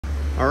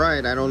All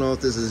right, I don't know if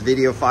this is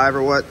video 5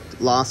 or what,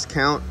 lost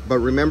count, but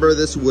remember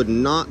this would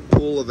not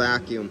pull a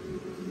vacuum.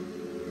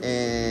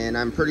 And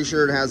I'm pretty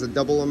sure it has a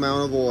double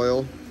amount of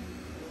oil.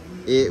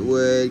 It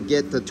would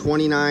get the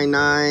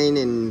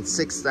 29.9 and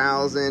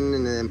 6,000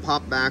 and then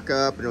pop back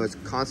up, and it was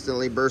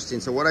constantly bursting.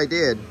 So what I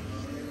did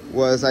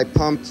was I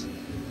pumped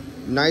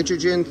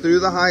nitrogen through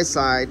the high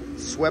side,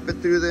 swept it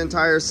through the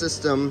entire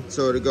system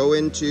so to go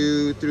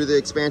into through the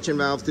expansion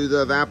valve through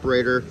the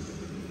evaporator.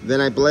 Then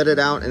I bled it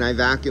out and I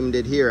vacuumed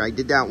it here. I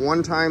did that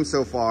one time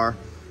so far,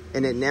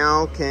 and it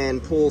now can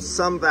pull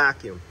some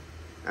vacuum.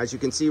 As you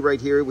can see right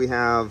here, we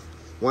have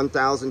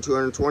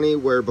 1,220,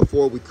 where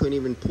before we couldn't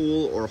even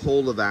pull or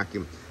hold a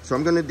vacuum. So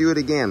I'm going to do it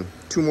again,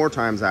 2 more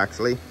times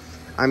actually.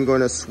 I'm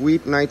going to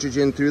sweep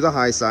nitrogen through the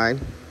high side.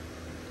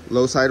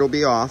 Low side will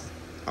be off.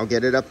 I'll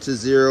get it up to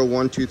 0,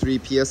 1, 2,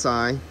 3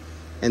 psi,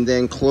 and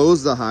then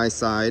close the high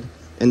side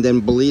and then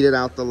bleed it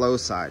out the low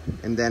side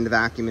and then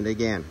vacuum it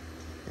again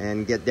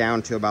and get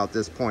down to about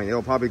this point.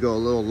 It'll probably go a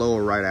little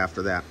lower right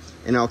after that.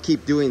 And I'll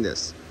keep doing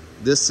this.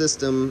 This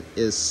system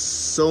is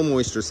so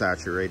moisture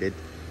saturated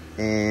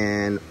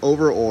and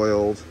over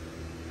oiled,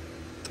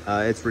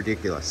 it's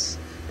ridiculous.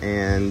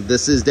 And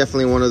this is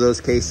definitely one of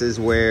those cases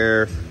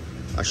where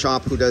a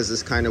shop who does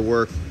this kind of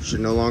work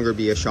should no longer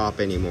be a shop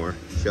anymore.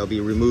 Shall be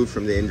removed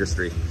from the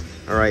industry.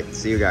 All right,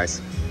 see you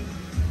guys.